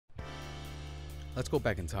Let's go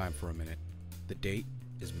back in time for a minute. The date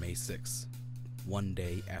is May 6th, one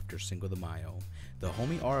day after Cinco de Mayo. The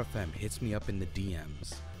homie RFM hits me up in the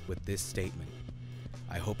DMs with this statement.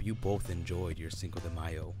 I hope you both enjoyed your Cinco de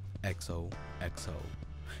Mayo. XOXO.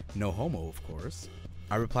 No homo, of course.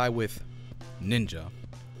 I reply with, Ninja,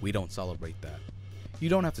 we don't celebrate that. You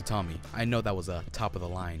don't have to tell me. I know that was a top of the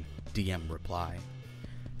line DM reply.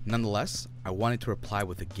 Nonetheless, I wanted to reply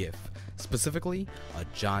with a GIF, specifically a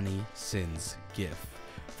Johnny Sins GIF.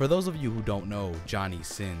 For those of you who don't know Johnny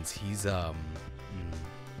Sins, he's an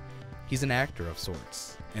actor of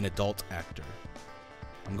sorts, an adult actor.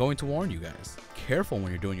 I'm going to warn you guys, careful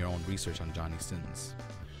when you're doing your own research on Johnny Sins.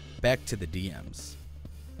 Back to the DMs.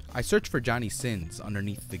 I searched for Johnny Sins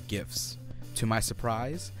underneath the GIFs. To my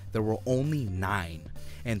surprise, there were only 9,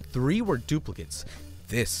 and 3 were duplicates.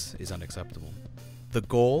 This is unacceptable. The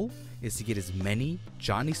goal is to get as many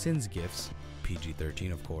Johnny Sins GIFs,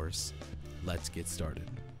 PG-13 of course. Let's get started.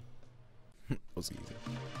 Was easy.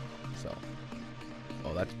 So,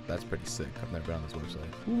 oh, that's pretty sick. I've never been on this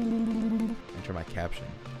website. Enter my caption.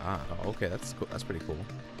 Okay, that's cool. That's pretty cool.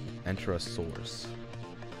 Enter a source.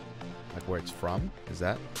 Like where it's from? Is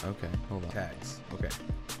that? Okay, hold on. Tags. Okay.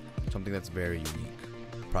 Something that's very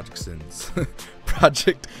unique. Project Sins.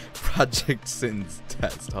 Project Sins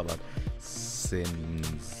test. Hold on.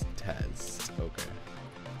 Sins test. Okay.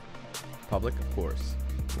 Public, of course.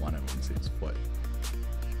 You want everyone to see his foot.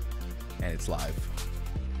 And it's live.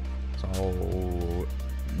 So,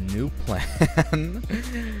 new plan.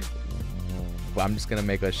 I'm just gonna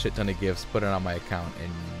make a shit ton of GIFs, put it on my account, and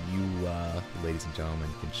you, ladies and gentlemen,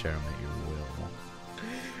 can share them at your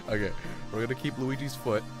will. Okay, we're gonna keep Luigi's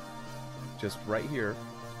foot just right here,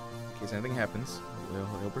 in case anything happens.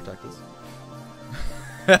 He'll protect us.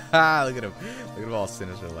 Look at him. Look at him all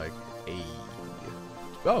sinister, like, hey.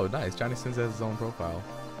 Oh, nice. Johnny Sins has his own profile.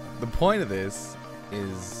 The point of this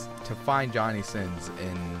is to find Johnny Sins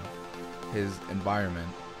in his environment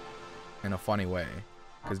in a funny way,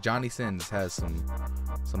 because Johnny Sins has some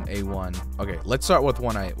A1. Okay, let's start with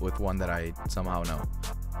one that I somehow know.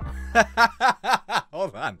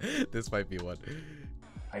 Hold on, this might be one.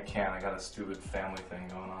 I can't. I got a stupid family thing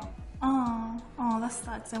going on. Oh, that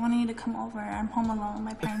sucks. I wanted you to come over. I'm home alone.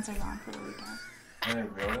 My parents are gone for the weekend. Are they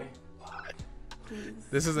really? Please.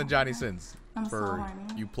 This isn't Johnny Sins. I'm so for horny.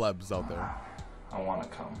 you plebs out there. I want to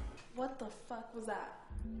come. What the fuck was that?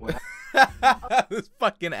 What? This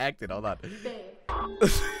fucking acting. Hold on. Babe.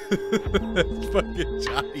 Fucking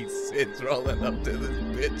Johnny Sins rolling up to this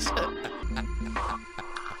bitch.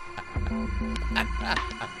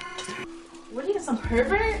 What are you, some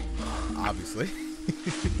pervert? Obviously.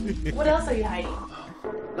 What else are you hiding?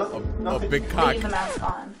 A big cock. Leave the mask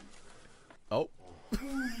on. Oh.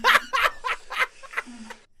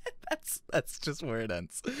 That's just where it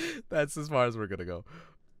ends. That's as far as we're gonna go.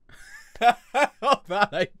 Hold on,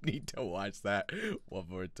 I need to watch that one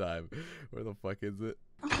more time. Where the fuck is it?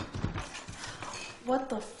 What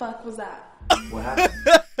the fuck was that? What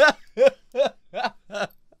happened?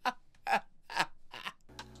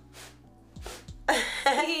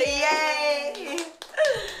 Yay!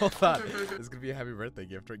 Hold on. This is gonna be a happy birthday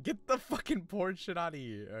gift. Right? Get the fucking porn shit out of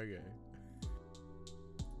here. Okay.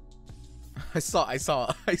 I saw a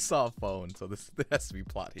phone, so this has to be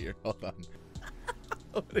plot here. Hold on.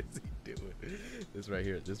 What is he doing? This right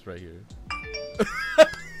here.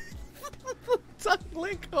 Time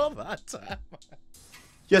link. Hold on. Time.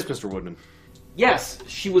 Yes, Mr. Woodman. Yes,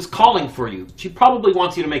 she was calling for you. She probably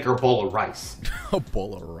wants you to make her a bowl of rice. A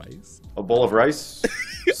bowl of rice? A bowl of rice?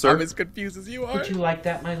 Sir? I'm as confused as you are. Would you like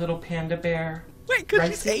that, my little panda bear? Wait, cause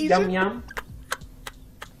Rice, she's Asian? yum yum.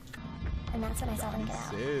 And that's when I saw them get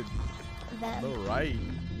out. Sid. Them, All right.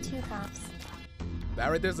 2 cops. That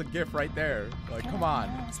right there's a GIF right there. Like, come on.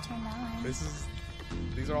 Yeah, it was turned on.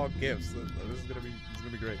 These are all GIFs. This is gonna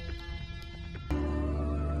be great.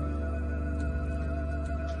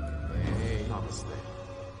 Hey. Namaste.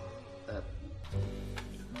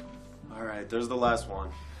 Alright, there's the last one.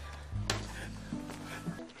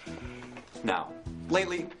 Now,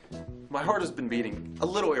 lately, my heart has been beating a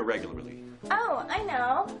little irregularly. Oh, I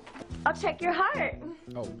know. I'll check your heart.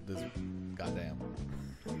 Oh, this goddamn.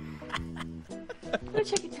 I'm gonna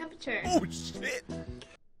check your temperature. Oh shit.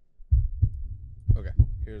 Okay,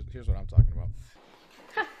 here's what I'm talking about.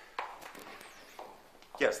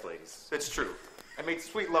 Yes, ladies, it's true. I made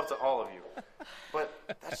sweet love to all of you. But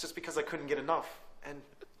that's just because I couldn't get enough. And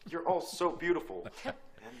you're all so beautiful. And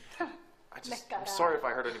I'm sorry if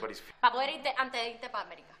I hurt anybody's feelings. Pa poder irte antes de irte pa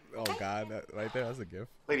América. Oh god, right there, that's a GIF.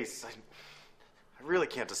 Ladies, I really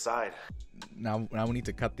can't decide. Now we need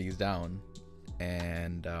to cut these down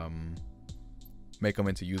and make them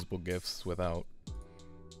into usable GIFs without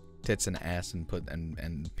tits and ass and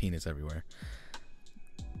and penis everywhere.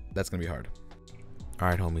 That's gonna be hard.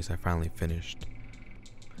 Alright homies, I finally finished.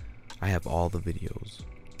 I have all the videos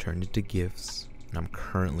turned into GIFs, and I'm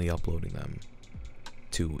currently uploading them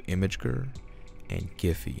to Imager and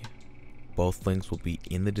Giphy. Both links will be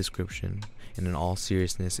in the description. And in all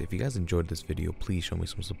seriousness, if you guys enjoyed this video, please show me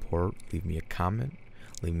some support. Leave me a comment,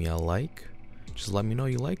 leave me a like. Just let me know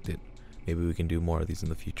you liked it. Maybe we can do more of these in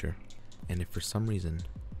the future. And if for some reason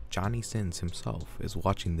Johnny Sins himself is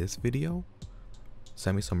watching this video,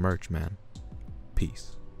 send me some merch, man.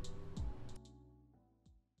 Peace.